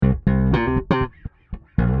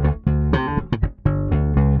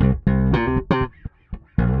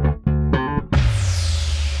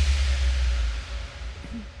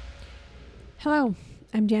Hello,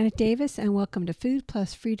 I'm Janet Davis, and welcome to Food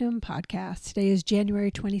Plus Freedom Podcast. Today is January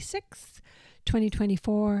 26th,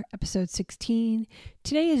 2024, episode 16.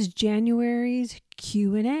 Today is January's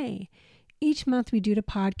Q&A. Each month we do the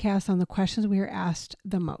podcast on the questions we are asked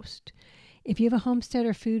the most. If you have a homestead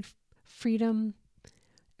or food freedom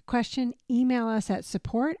question, email us at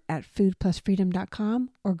support@foodplusfreedom.com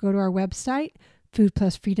or go to our website,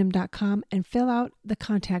 foodplusfreedom.com, and fill out the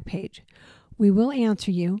contact page. We will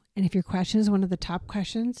answer you, and if your question is one of the top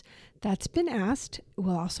questions that's been asked,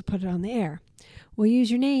 we'll also put it on the air. We'll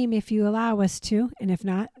use your name if you allow us to, and if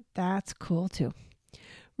not, that's cool too.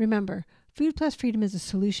 Remember, Food Plus Freedom is a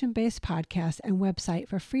solution-based podcast and website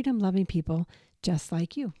for freedom-loving people just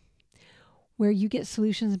like you, where you get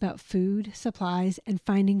solutions about food, supplies, and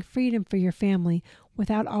finding freedom for your family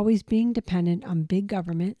without always being dependent on big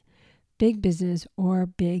government, big business, or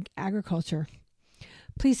big agriculture.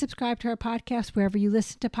 Please subscribe to our podcast wherever you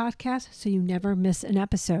listen to podcasts so you never miss an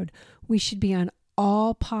episode. We should be on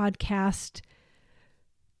all podcast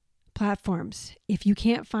platforms. If you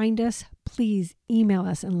can't find us, please email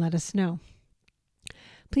us and let us know.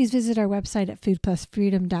 Please visit our website at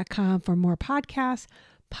foodplusfreedom.com for more podcasts,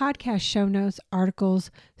 podcast show notes,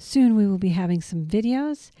 articles. Soon we will be having some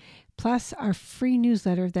videos, plus our free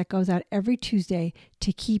newsletter that goes out every Tuesday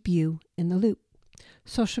to keep you in the loop.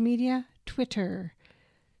 Social media, Twitter,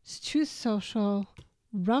 Truth Social,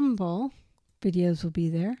 Rumble, videos will be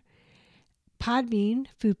there. Podbean,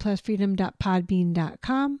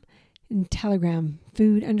 foodplusfreedom.podbean.com, and Telegram,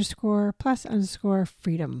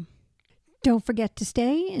 food_plus_freedom. Don't forget to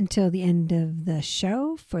stay until the end of the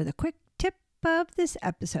show for the quick tip of this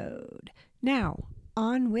episode. Now,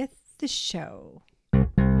 on with the show.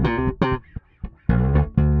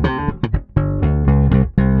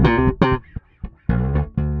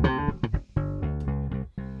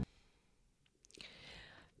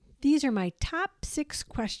 These are my top 6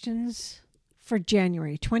 questions for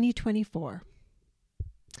January 2024.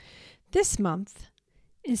 This month,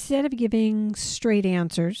 instead of giving straight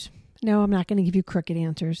answers, no, I'm not going to give you crooked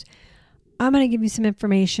answers. I'm going to give you some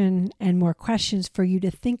information and more questions for you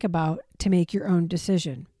to think about to make your own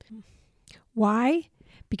decision. Why?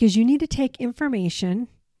 Because you need to take information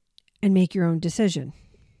and make your own decision.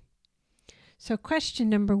 So question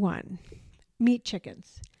number 1, meat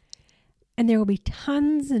chickens. And there will be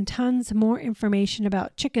tons and tons more information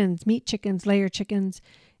about chickens, meat chickens, layer chickens,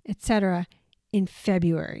 etc. in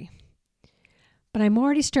February. But I'm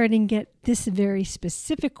already starting to get this very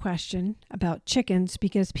specific question about chickens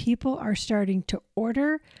because people are starting to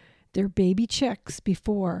order their baby chicks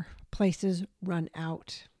before places run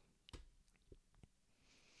out.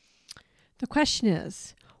 The question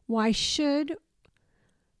is, why should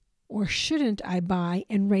or shouldn't I buy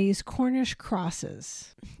and raise Cornish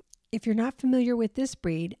crosses? If you're not familiar with this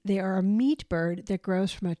breed, they are a meat bird that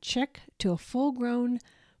grows from a chick to a full-grown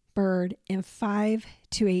bird in 5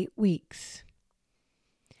 to 8 weeks.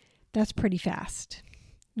 That's pretty fast.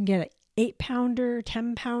 You can get an 8-pounder,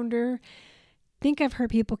 10-pounder. I think I've heard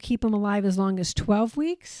people keep them alive as long as 12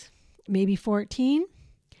 weeks, maybe 14.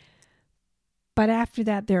 But after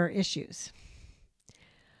that, there are issues.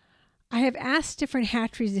 I have asked different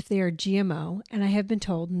hatcheries if they are GMO, and I have been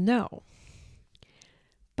told no.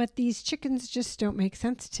 But these chickens just don't make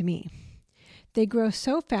sense to me. They grow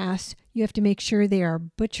so fast, you have to make sure they are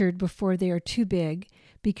butchered before they are too big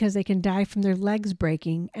because they can die from their legs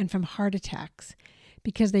breaking and from heart attacks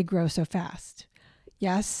because they grow so fast.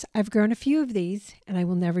 Yes, I've grown a few of these and I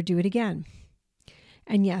will never do it again.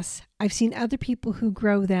 And yes, I've seen other people who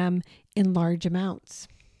grow them in large amounts.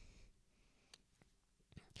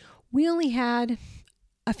 We only had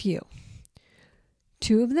a few.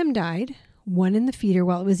 2 of them died. 1 in the feeder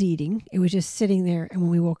while it was eating. It was just sitting there, and when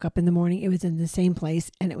we woke up in the morning, it was in the same place,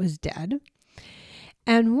 and it was dead.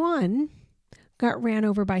 And 1 got ran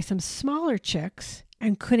over by some smaller chicks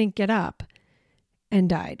and couldn't get up and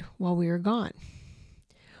died while we were gone.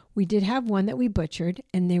 We did have 1 that we butchered,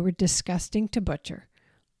 and they were disgusting to butcher.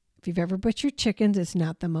 If you've ever butchered chickens, it's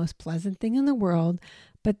not the most pleasant thing in the world,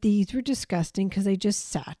 but these were disgusting because they just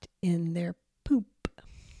sat in their poop.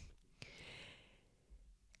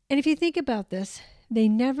 And if you think about this, they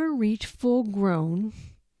never reach full grown,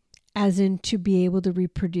 as in to be able to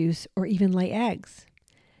reproduce or even lay eggs.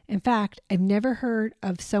 In fact, I've never heard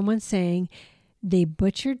of someone saying they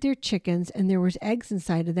butchered their chickens and there was eggs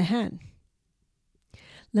inside of the hen.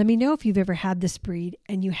 Let me know if you've ever had this breed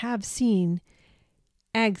and you have seen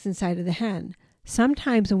eggs inside of the hen.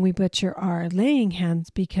 Sometimes when we butcher our laying hens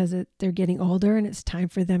because they're getting older and it's time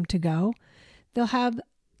for them to go, they'll have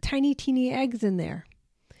tiny, teeny eggs in there.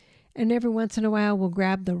 And every once in a while, we'll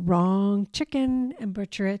grab the wrong chicken and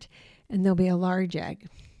butcher it. and there'll be a large egg.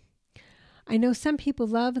 I know some people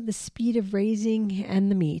love the speed of raising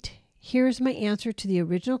and the meat. Here's my answer to the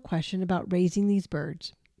original question about raising these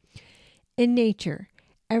birds. In nature,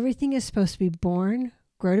 everything is supposed to be born,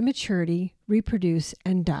 grow to maturity, reproduce,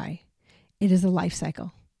 and die. It is a life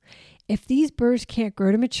cycle. If these birds can't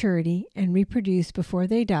grow to maturity and reproduce before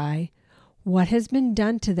they die, what has been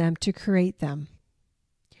done to them to create them?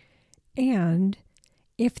 And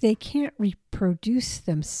if they can't reproduce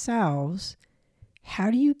themselves,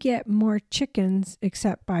 how do you get more chickens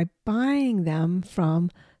except by buying them from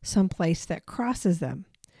some place that crosses them,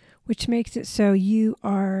 which makes it so you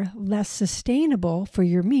are less sustainable for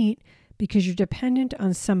your meat because you're dependent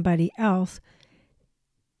on somebody else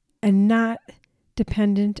and not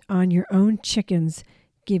dependent on your own chickens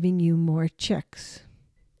giving you more chicks.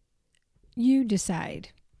 You decide.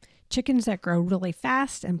 Chickens that grow really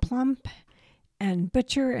fast and plump and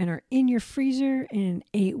butcher and are in your freezer in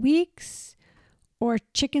 8 weeks, or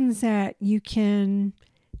chickens that you can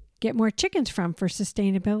get more chickens from for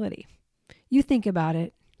sustainability. You think about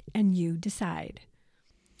it and you decide.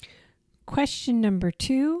 Question number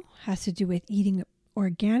 2 has to do with eating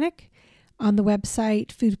organic. On the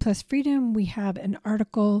website Food Plus Freedom, we have an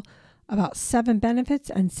article about 7 benefits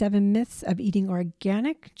and 7 myths of eating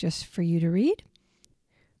organic, just for you to read.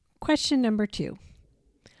 Question number 2.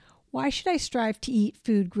 Why should I strive to eat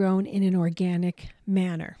food grown in an organic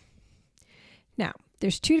manner? Now,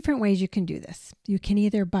 there's 2 different ways you can do this. You can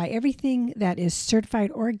either buy everything that is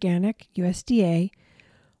certified organic, USDA,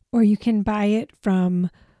 or you can buy it from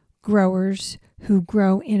growers who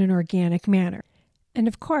grow in an organic manner. And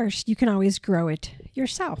of course, you can always grow it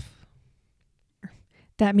yourself.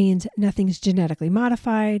 That means nothing's genetically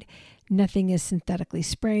modified, nothing is synthetically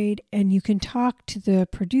sprayed, and you can talk to the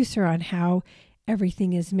producer on how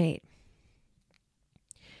everything is made.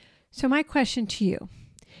 So my question to you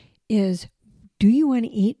is, do you want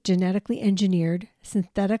to eat genetically engineered,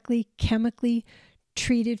 synthetically, chemically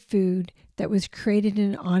treated food that was created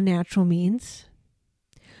in unnatural means?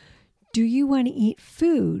 Do you want to eat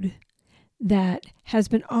food that has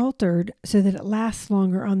been altered so that it lasts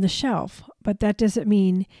longer on the shelf? But that doesn't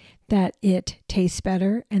mean that it tastes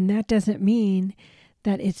better, and that doesn't mean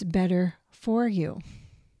that it's better for you.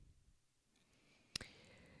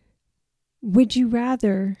 Would you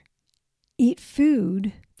rather eat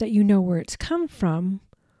food that you know where it's come from,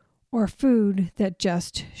 or food that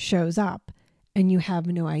just shows up and you have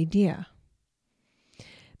no idea?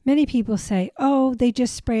 Many people say, oh, they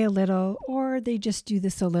just spray a little, or they just do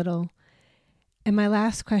this a little. And my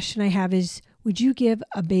last question I have is, would you give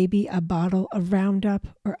a baby a bottle of Roundup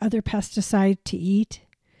or other pesticide to eat?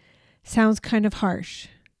 Sounds kind of harsh.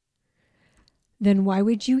 Then why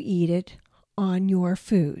would you eat it on your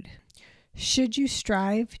food? Should you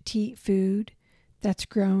strive to eat food that's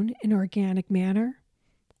grown in an organic manner,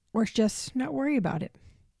 or just not worry about it?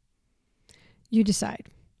 You decide.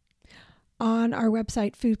 On our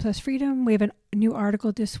website, Food Plus Freedom, we have a new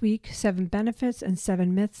article this week, 7 benefits and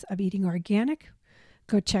 7 myths of eating organic.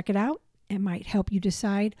 Go check it out. It might help you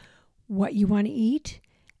decide what you want to eat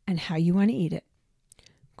and how you want to eat it.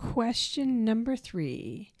 Question number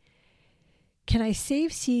 3. Can I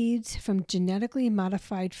save seeds from genetically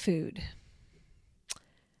modified food?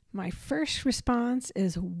 My first response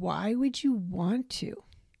is, why would you want to?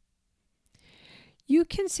 You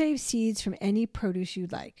can save seeds from any produce you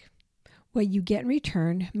like. What you get in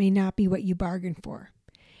return may not be what you bargained for.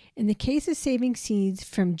 In the case of saving seeds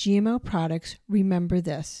from GMO products, remember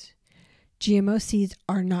this. GMO seeds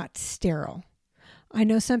are not sterile. I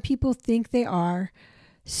know some people think they are,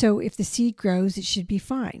 so if the seed grows, it should be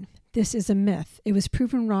fine. This is a myth. It was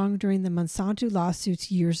proven wrong during the Monsanto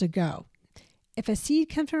lawsuits years ago. If a seed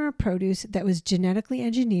comes from a produce that was genetically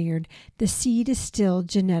engineered, the seed is still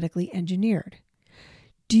genetically engineered.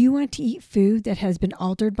 Do you want to eat food that has been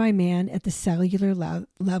altered by man at the cellular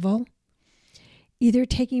level? Either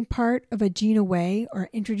taking part of a gene away or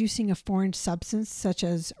introducing a foreign substance such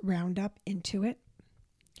as Roundup into it?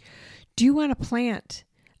 Do you want to plant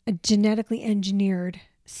a genetically engineered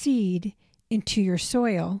seed into your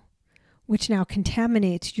soil, which now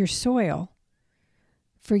contaminates your soil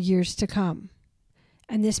for years to come?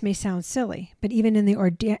 And this may sound silly, but even in the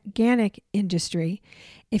organic industry,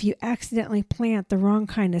 if you accidentally plant the wrong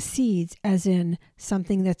kind of seeds, as in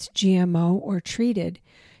something that's GMO or treated,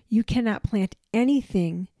 you cannot plant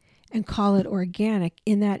anything and call it organic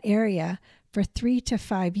in that area for 3 to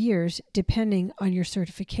 5 years, depending on your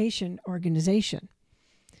certification organization.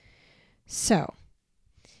 So,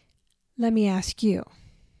 let me ask you,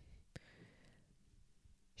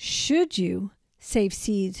 should you save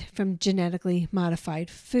seeds from genetically modified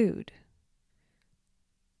food?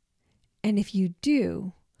 And if you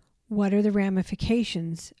do, what are the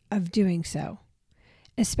ramifications of doing so?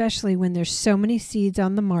 Especially when there's so many seeds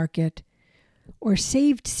on the market or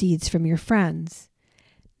saved seeds from your friends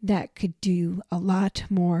that could do a lot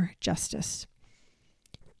more justice.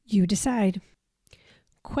 You decide.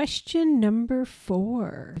 Question number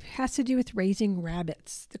 4 has to do with raising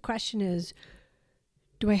rabbits. The question is,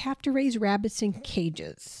 do I have to raise rabbits in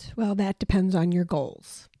cages? Well, that depends on your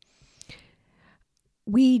goals.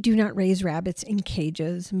 We do not raise rabbits in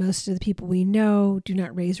cages. Most of the people we know do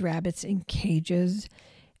not raise rabbits in cages.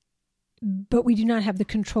 But we do not have the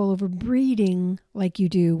control over breeding like you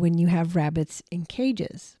do when you have rabbits in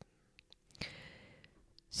cages.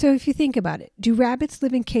 So if you think about it, do rabbits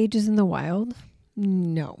live in cages in the wild?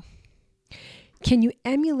 No. Can you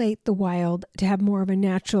emulate the wild to have more of a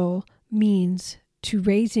natural means to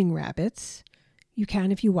raising rabbits? You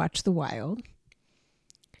can if you watch the wild.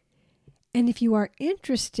 And if you are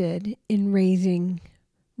interested in raising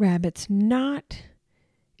rabbits not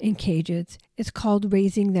in cages, it's called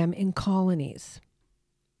raising them in colonies.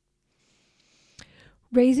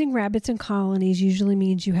 Raising rabbits in colonies usually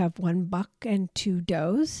means you have 1 buck and 2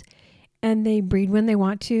 does, and they breed when they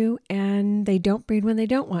want to, and they don't breed when they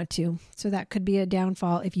don't want to. So that could be a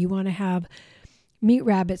downfall if you want to have meat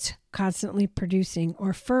rabbits constantly producing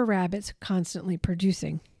or fur rabbits constantly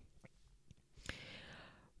producing.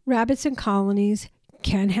 Rabbits in colonies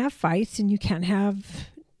can have fights, and you can have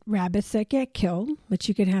rabbits that get killed, but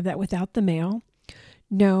you can have that without the male.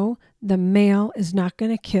 No, the male is not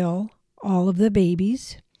going to kill all of the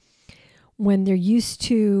babies. When they're used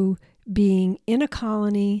to being in a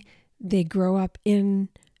colony, they grow up in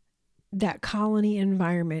that colony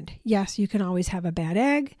environment. Yes, you can always have a bad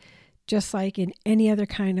egg, just like in any other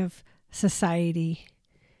kind of society.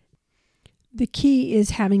 The key is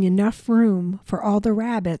having enough room for all the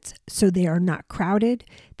rabbits so they are not crowded,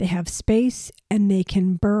 they have space, and they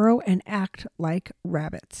can burrow and act like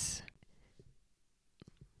rabbits.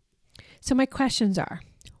 So my questions are,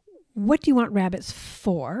 what do you want rabbits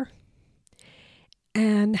for?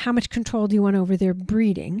 And how much control do you want over their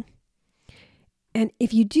breeding? And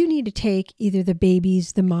if you do need to take either the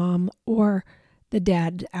babies, the mom, or the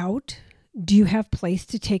dad out, do you have place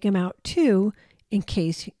to take them out too in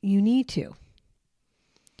case you need to?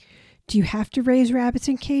 Do you have to raise rabbits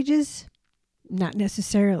in cages? Not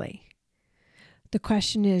necessarily. The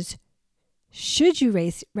question is, should you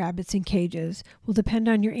raise rabbits in cages will depend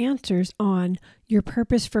on your answers on your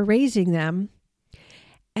purpose for raising them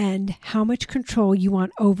and how much control you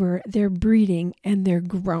want over their breeding and their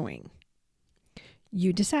growing.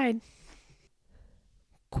 You decide.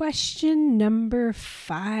 Question number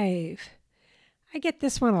 5. I get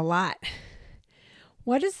this one a lot.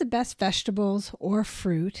 What is the best vegetables or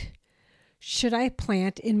fruit should I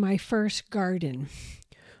plant in my first garden?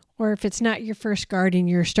 Or if it's not your first garden,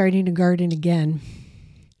 you're starting to garden again.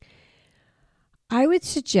 I would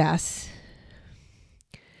suggest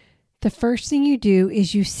the first thing you do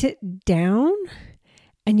is you sit down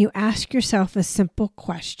and you ask yourself a simple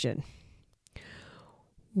question.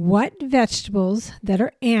 What vegetables that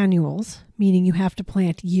are annuals, meaning you have to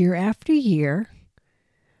plant year after year,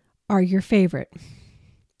 are your favorite?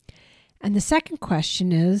 And the second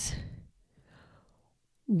question is,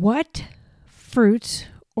 what fruits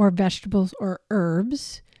or vegetables or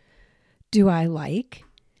herbs do I like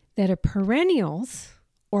that are perennials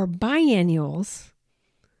or biennials?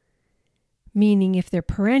 Meaning if they're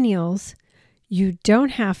perennials, you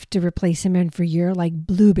don't have to replace them every year like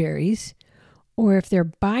blueberries. Or if they're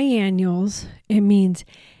biennials, it means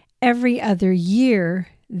every other year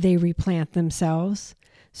they replant themselves.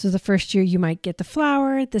 So the first year you might get the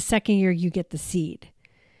flower, the second year you get the seed.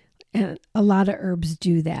 And a lot of herbs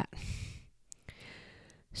do that.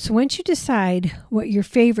 So once you decide what your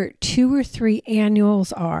favorite 2 or 3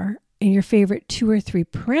 annuals are and your favorite 2 or 3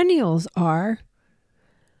 perennials are,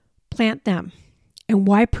 plant them. And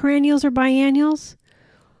why perennials or biennials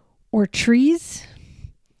or trees?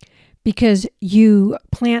 Because you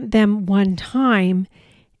plant them one time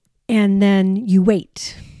and then you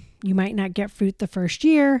wait. You might not get fruit the first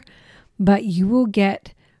year, but you will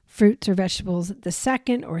get fruits or vegetables the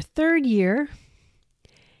second or third year,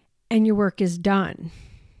 and your work is done.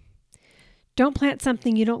 Don't plant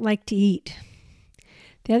something you don't like to eat.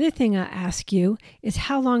 The other thing I ask you is,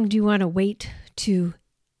 how long do you want to wait to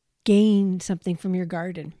gain something from your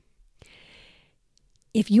garden?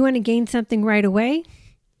 If you want to gain something right away,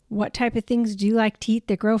 what type of things do you like to eat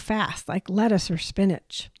that grow fast, like lettuce or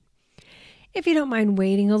spinach? If you don't mind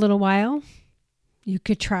waiting a little while, you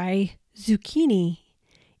could try zucchini,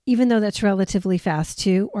 even though that's relatively fast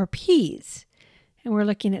too, or peas. And we're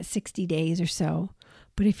looking at 60 days or so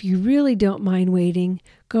But if you really don't mind waiting,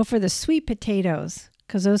 go for the sweet potatoes,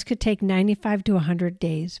 because those could take 95 to 100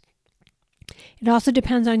 days. It also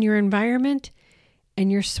depends on your environment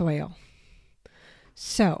and your soil.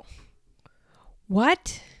 So,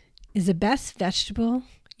 what is the best vegetable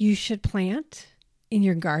you should plant in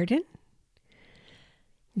your garden?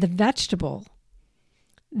 The vegetable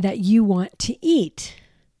that you want to eat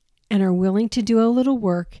and are willing to do a little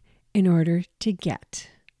work in order to get.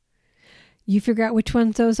 You figure out which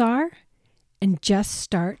ones those are and just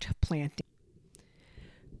start planting.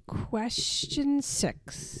 Question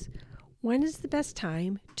 6. When is the best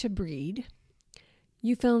time to breed?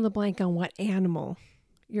 You fill in the blank on what animal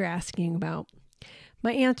you're asking about.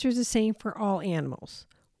 My answer is the same for all animals.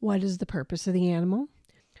 What is the purpose of the animal?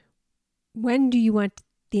 When do you want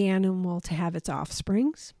the animal to have its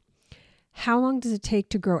offsprings? How long does it take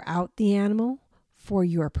to grow out the animal for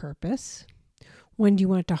your purpose? When do you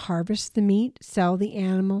want to harvest the meat, sell the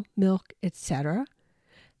animal, milk, etc.?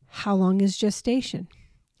 How long is gestation?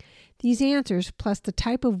 These answers, plus the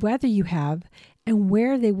type of weather you have and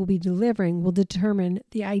where they will be delivering, will determine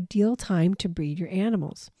the ideal time to breed your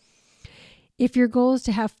animals. If your goal is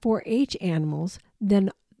to have 4-H animals,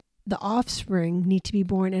 then the offspring need to be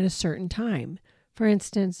born at a certain time. For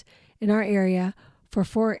instance, in our area, for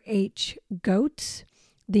 4-H goats,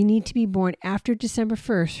 they need to be born after December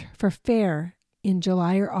 1st for fair in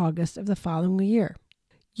July or August of the following year.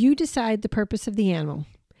 You decide the purpose of the animal.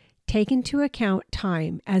 Take into account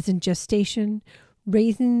time, as in gestation,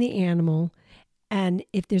 raising the animal, and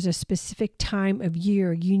if there's a specific time of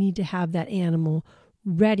year you need to have that animal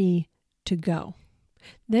ready to go.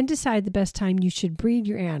 Then decide the best time you should breed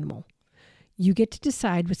your animal. You get to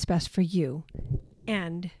decide what's best for you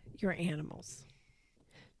and your animals.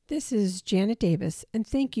 This is Janet Davis, and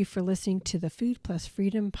thank you for listening to the Food Plus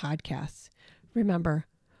Freedom podcast. Remember,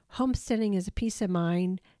 homesteading is a piece of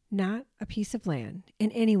mind, not a piece of land, and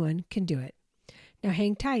anyone can do it. Now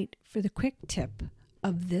hang tight for the quick tip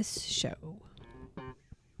of this show.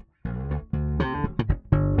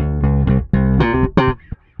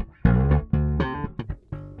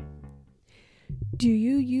 Do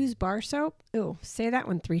you use bar soap? Oh, say that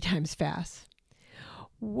one 3 times fast.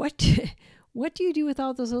 What do you do with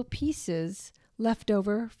all those little pieces left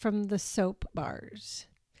over from the soap bars?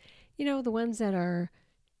 You know, the ones that are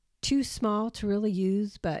too small to really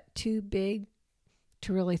use, but too big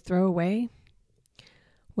to really throw away?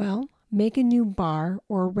 Well, make a new bar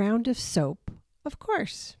or a round of soap, of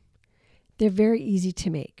course. They're very easy to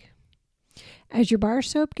make. As your bar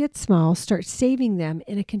soap gets small, start saving them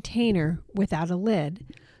in a container without a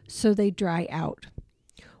lid so they dry out.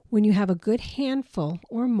 When you have a good handful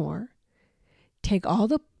or more, take all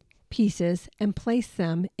the pieces and place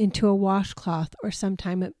them into a washcloth or some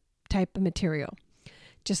type of material.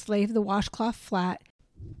 Just lay the washcloth flat,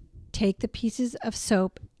 take the pieces of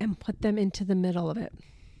soap and put them into the middle of it.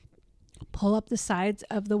 Pull up the sides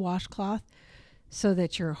of the washcloth so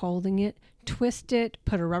that you're holding it. Twist it,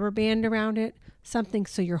 put a rubber band around it, something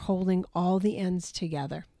so you're holding all the ends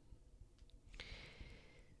together.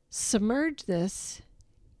 Submerge this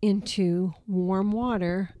into warm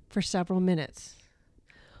water for several minutes.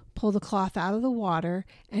 Pull the cloth out of the water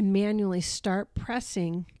and manually start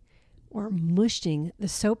pressing or mushing the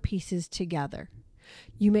soap pieces together.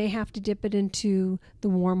 You may have to dip it into the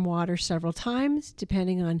warm water several times,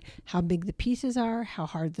 depending on how big the pieces are, how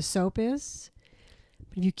hard the soap is.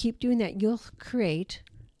 But if you keep doing that, you'll create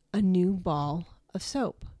a new ball of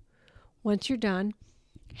soap. Once you're done,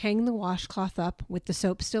 hang the washcloth up with the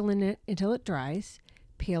soap still in it until it dries,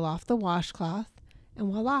 peel off the washcloth,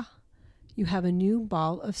 and voila, you have a new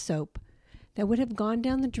ball of soap that would have gone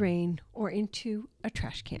down the drain or into a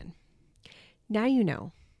trash can. Now you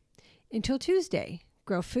know. Until Tuesday,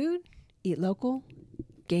 grow food, eat local,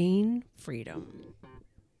 gain freedom.